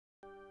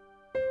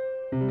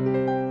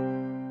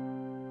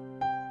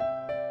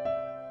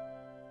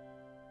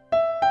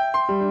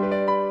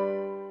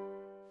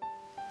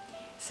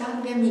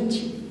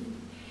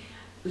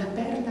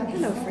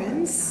Hello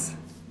friends,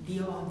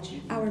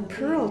 our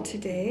pearl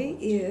today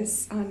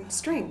is on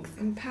strength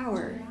and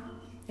power,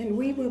 and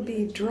we will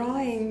be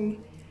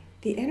drawing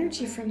the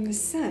energy from the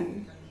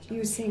sun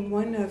using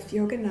one of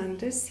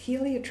Yogananda's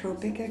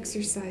heliotropic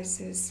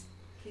exercises.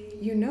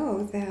 You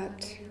know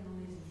that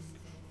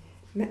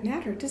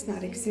matter does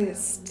not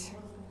exist.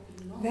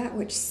 That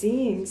which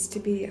seems to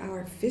be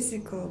our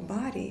physical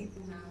body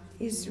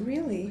is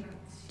really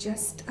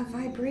just a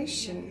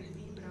vibration,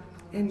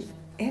 an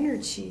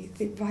energy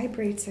that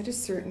vibrates at a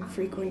certain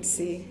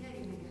frequency.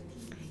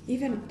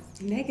 Even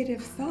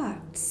negative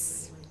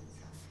thoughts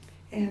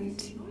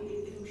and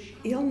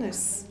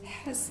illness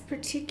has a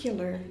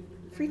particular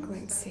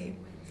frequency.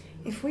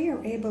 If we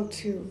are able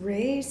to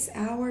raise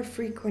our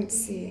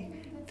frequency,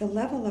 the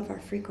level of our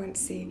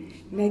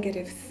frequency,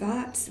 negative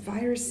thoughts,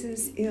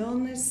 viruses,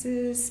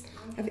 illnesses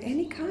of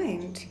any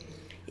kind,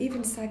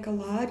 even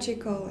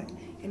psychological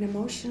and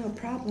emotional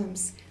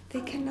problems,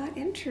 they cannot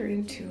enter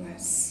into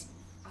us.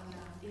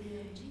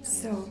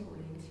 So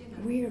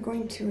we are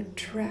going to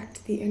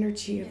attract the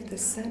energy of the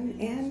sun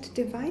and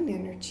divine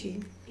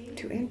energy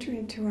to enter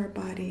into our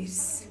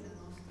bodies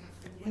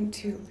and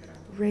to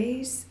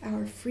raise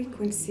our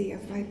frequency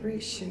of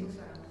vibration.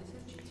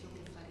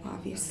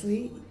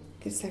 Obviously,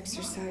 this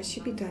exercise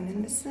should be done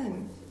in the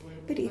sun.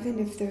 But even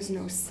if there's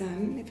no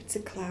sun, if it's a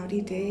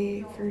cloudy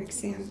day, for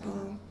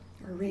example,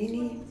 or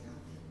rainy,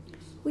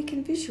 we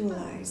can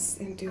visualize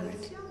and do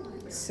it.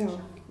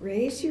 So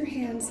raise your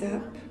hands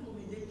up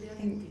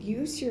and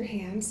use your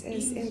hands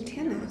as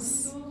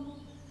antennas.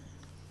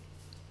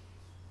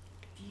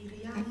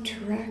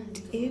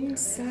 Attract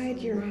inside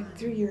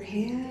through your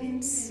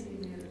hands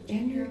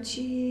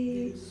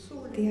energy,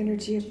 the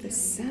energy of the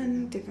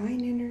sun,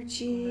 divine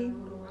energy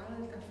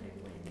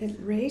that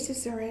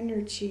raises our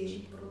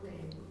energy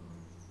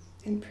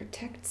and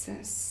protects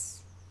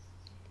us.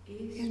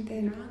 And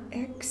then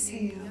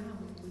exhale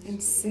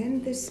and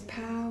send this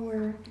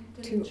power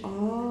to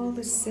all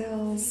the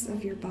cells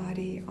of your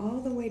body, all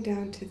the way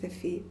down to the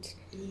feet.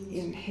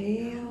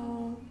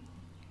 Inhale.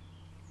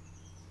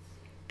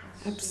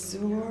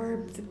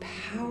 Absorb the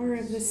power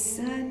of the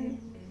sun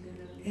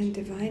and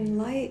divine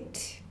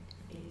light.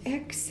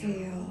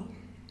 Exhale.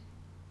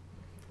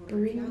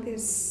 Bring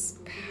this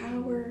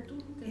power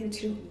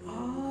into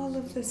all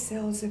of the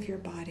cells of your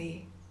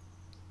body.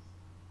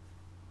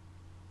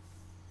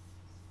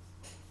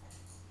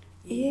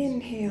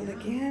 Inhale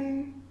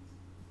again.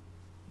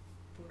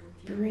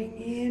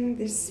 Bring in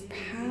this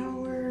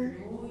power,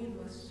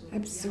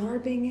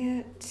 absorbing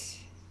it.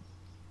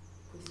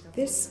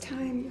 This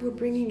time we're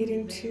bringing it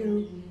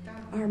into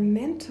our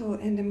mental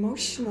and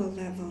emotional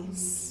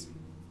levels.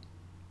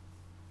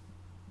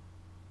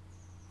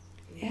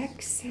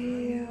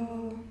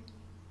 Exhale.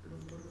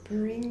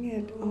 Bring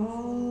it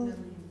all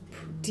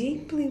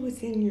deeply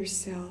within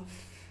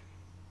yourself.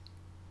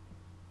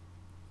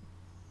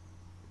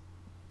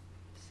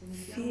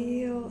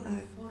 Feel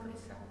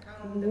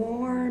a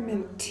warm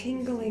and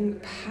tingling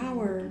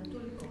power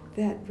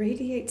that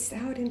radiates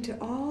out into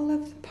all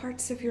of the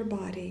parts of your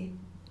body.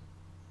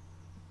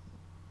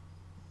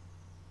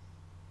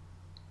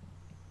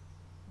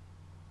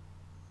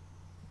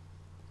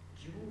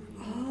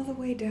 All the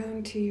way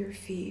down to your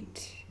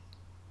feet.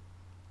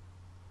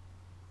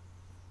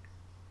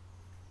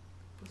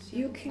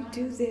 You can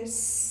do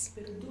this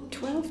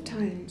 12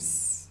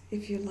 times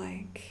if you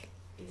like.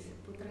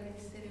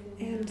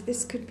 And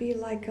this could be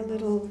like a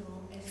little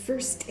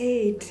first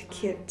aid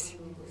kit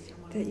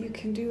that you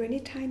can do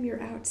anytime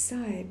you're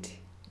outside,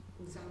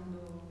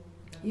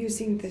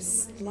 using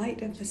this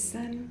light of the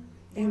sun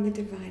and the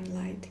divine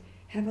light.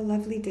 Have a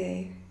lovely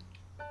day.